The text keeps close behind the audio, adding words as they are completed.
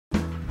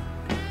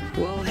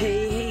Well,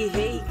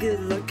 hey, good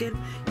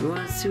looking. You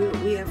want to see what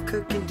we have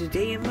cooking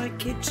today in my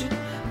kitchen?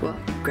 Well,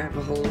 grab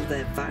a hold of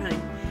that vine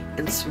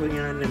and swing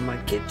on in my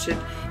kitchen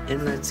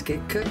and let's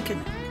get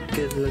cooking.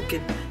 Good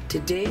looking.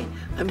 Today,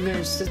 I'm going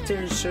to sit there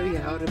and show you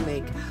how to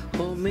make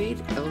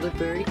homemade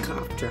elderberry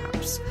cough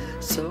drops.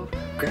 So,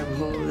 grab a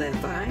hold of that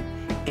vine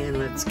and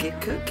let's get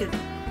cooking.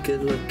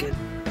 Good looking.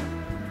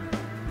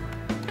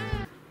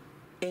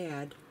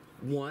 Add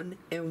 1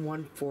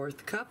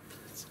 1/4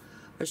 cups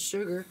of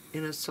sugar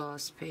in a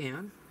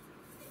saucepan,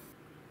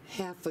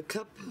 half a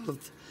cup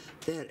of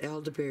that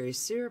elderberry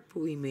syrup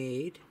we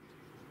made,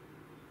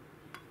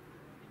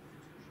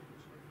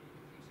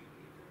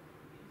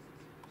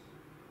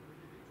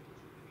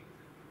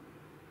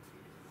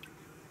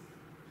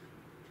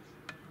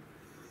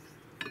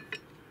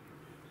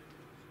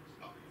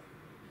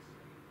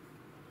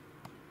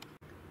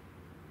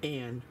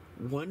 and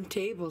 1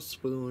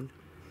 tablespoon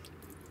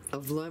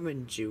of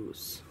lemon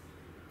juice.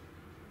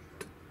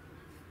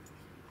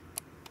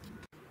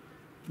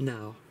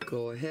 Now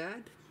go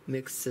ahead,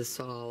 mix this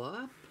all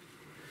up.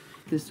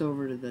 This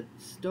over to the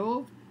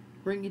stove,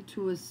 bring it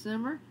to a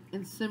simmer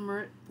and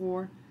simmer it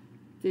for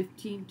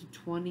 15 to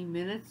 20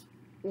 minutes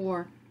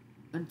or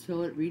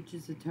until it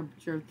reaches a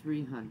temperature of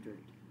 300.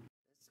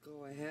 Let's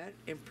go ahead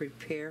and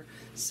prepare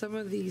some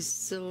of these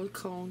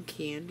silicone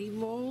candy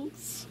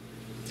molds.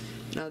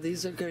 Now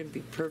these are going to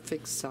be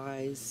perfect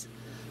size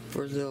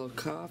for little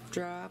cough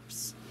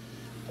drops,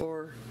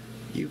 or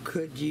you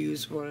could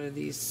use one of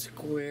these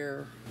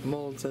square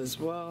molds as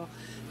well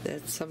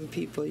that some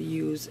people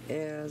use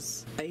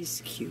as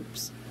ice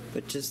cubes,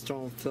 but just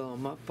don't fill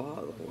them up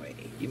all the way.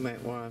 You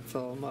might want to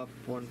fill them up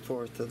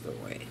 1/4 of the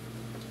way.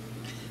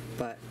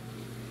 But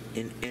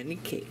in any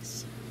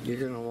case, you're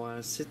going to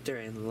want to sit there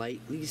and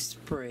lightly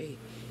spray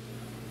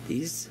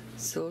these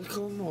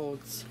silicone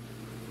molds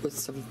with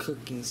some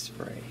cooking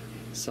spray.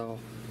 So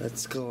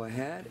let's go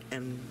ahead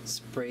and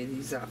spray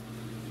these up.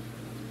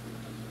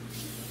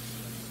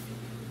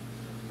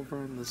 Over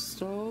on the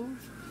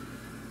stove,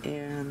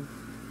 and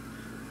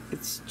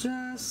it's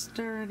just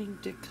starting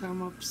to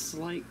come up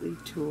slightly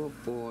to a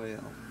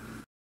boil.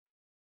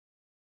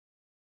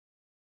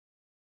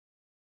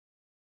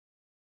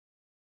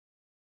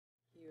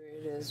 Here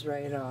it is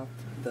right off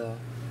the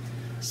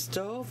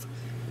stove.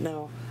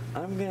 Now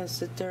I'm gonna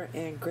sit there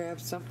and grab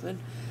something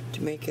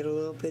to make it a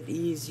little bit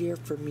easier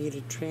for me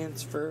to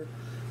transfer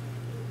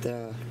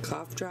the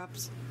cough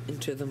drops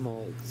into the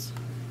molds.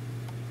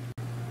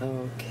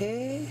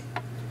 Okay,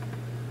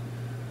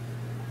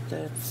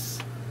 let's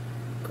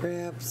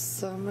grab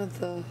some of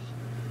the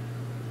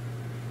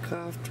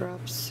cough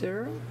drop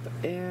syrup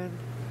and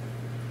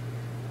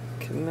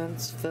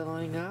commence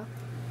filling up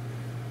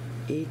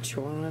each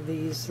one of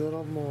these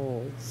little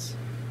molds.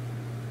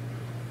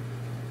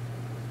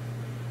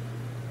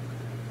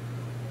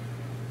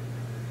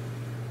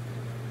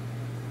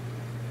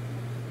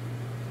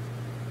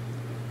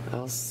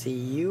 I'll see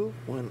you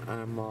when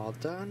I'm all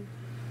done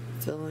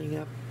filling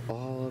up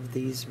all of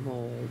these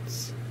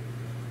molds.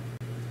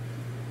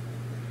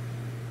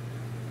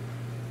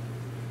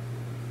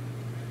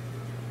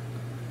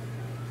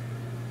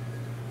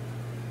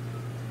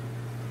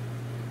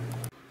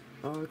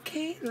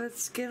 Okay,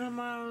 let's get them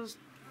out of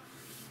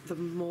the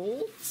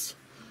molds.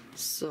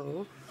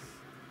 So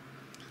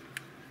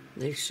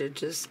they should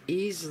just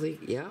easily,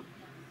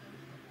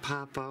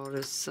 pop out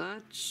as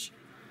such.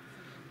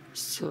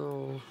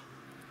 So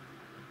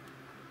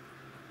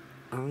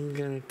I'm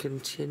gonna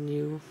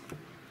continue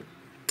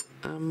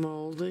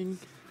unmolding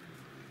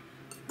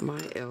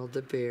my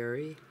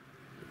elderberry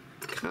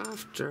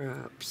cough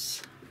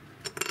drops.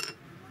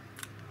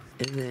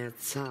 And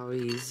that's how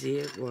easy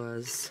it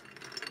was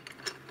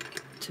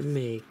to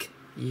make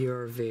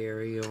your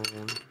very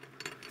own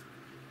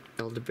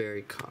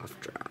elderberry cough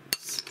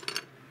drops.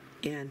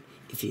 And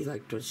if you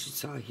liked what you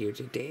saw here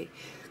today,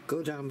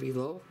 go down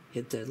below,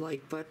 hit that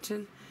like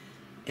button.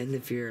 And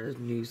if you're a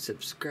new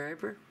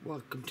subscriber,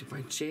 welcome to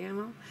my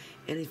channel.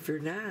 And if you're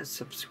not a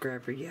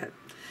subscriber yet,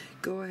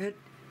 go ahead,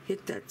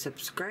 hit that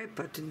subscribe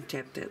button,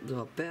 tap that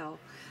little bell.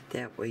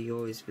 That way you'll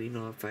always be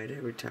notified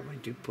every time I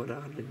do put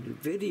on a new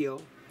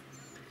video.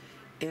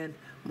 And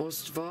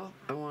most of all,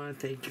 I want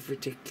to thank you for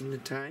taking the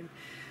time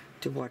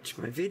to watch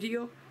my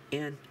video.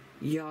 And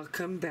y'all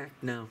come back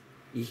now.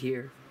 You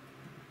hear?